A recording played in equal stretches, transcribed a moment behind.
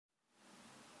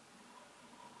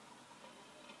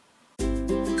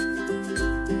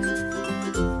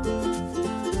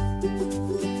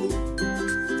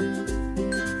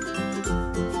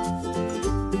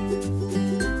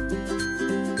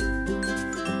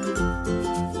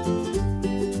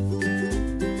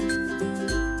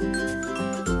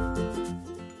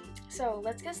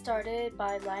Let's get started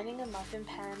by lining a muffin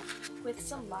pan with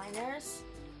some liners.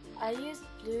 I used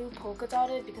blue polka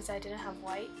dotted because I didn't have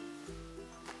white.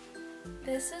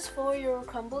 This is for your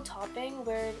crumble topping,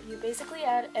 where you basically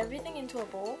add everything into a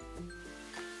bowl.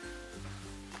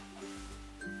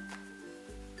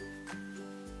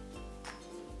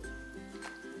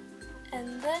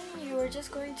 And then you are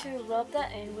just going to rub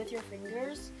that in with your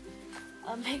fingers.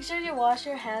 Make sure you wash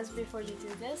your hands before you do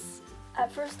this. At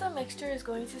first the mixture is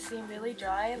going to seem really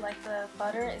dry, like the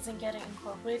butter isn't getting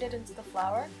incorporated into the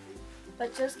flour.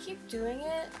 But just keep doing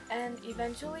it and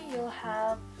eventually you'll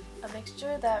have a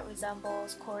mixture that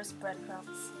resembles coarse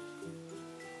breadcrumbs.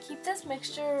 Keep this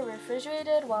mixture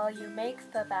refrigerated while you make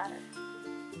the batter.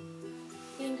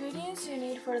 The ingredients you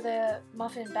need for the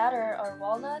muffin batter are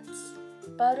walnuts,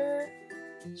 butter,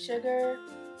 sugar,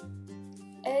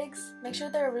 eggs, make sure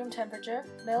they're room temperature,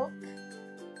 milk,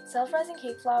 self-rising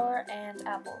cake flour, and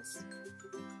apples.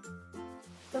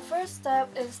 The first step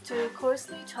is to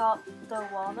coarsely chop the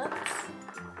walnuts.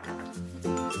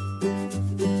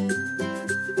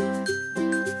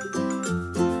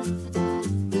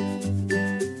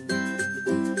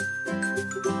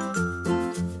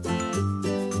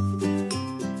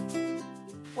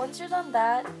 Once you're done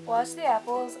that, wash the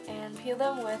apples and peel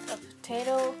them with a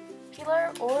potato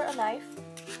peeler or a knife.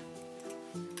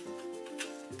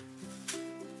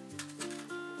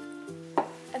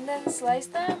 And then slice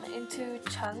them into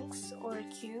chunks or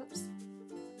cubes.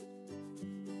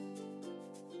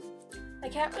 I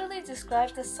can't really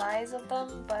describe the size of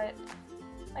them, but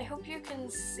I hope you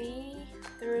can see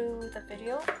through the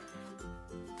video.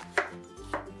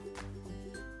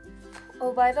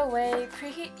 Oh, by the way,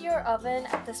 preheat your oven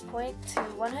at this point to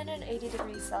 180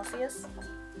 degrees Celsius.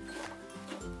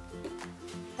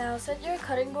 Now set your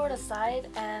cutting board aside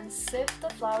and sift the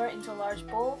flour into a large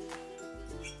bowl.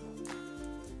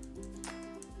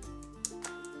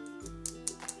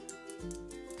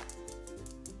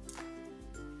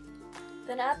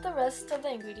 Then add the rest of the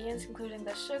ingredients, including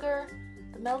the sugar,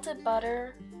 the melted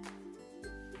butter,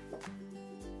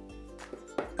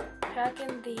 crack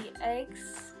in the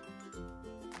eggs.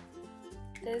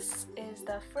 This is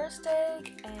the first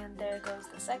egg, and there goes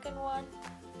the second one.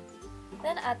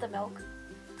 Then add the milk.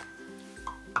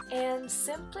 And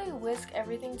simply whisk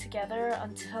everything together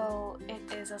until it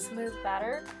is a smooth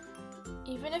batter.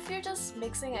 Even if you're just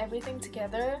mixing everything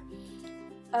together,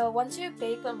 once you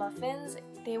bake the muffins,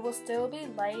 they will still be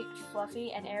light,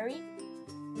 fluffy, and airy.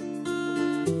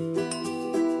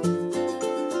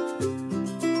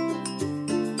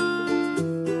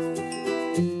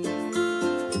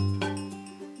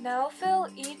 Now fill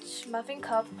each muffin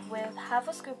cup with half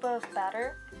a scoop of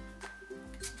batter.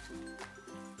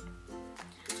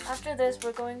 After this,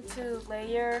 we're going to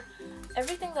layer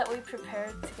everything that we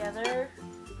prepared together.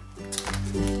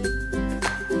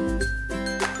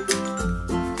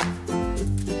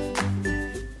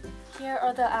 Here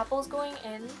are the apples going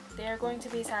in. They are going to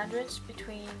be sandwiched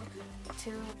between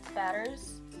two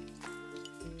batters.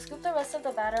 Scoop the rest of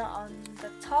the batter on the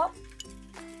top.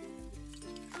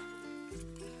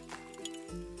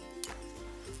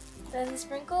 Then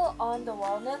sprinkle on the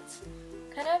walnuts.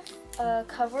 Kind of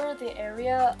cover the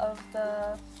area of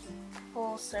the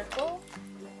whole circle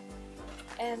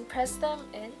and press them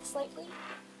in slightly.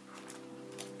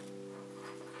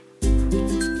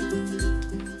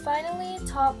 Finally,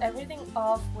 top everything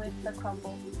off with the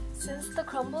crumble. Since the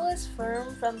crumble is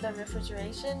firm from the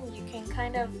refrigeration, you can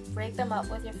kind of break them up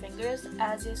with your fingers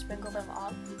as you sprinkle them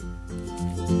on.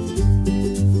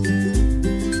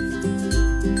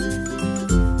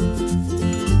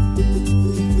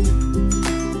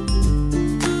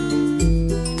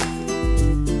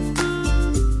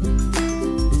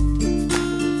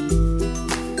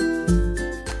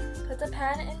 Put the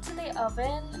pan into the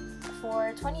oven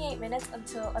for 28 minutes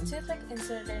until a toothpick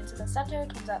inserted into the center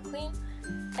comes out clean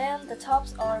and the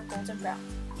tops are golden brown.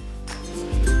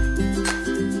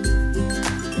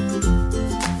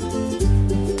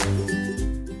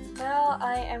 Now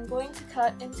I am going to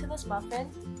cut into this muffin.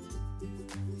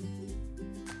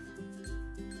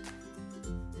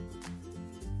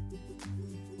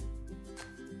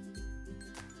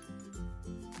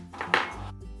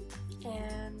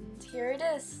 And here it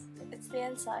is. It's the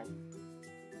inside.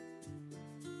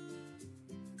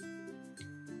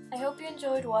 I hope you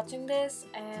enjoyed watching this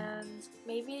and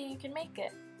maybe you can make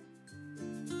it.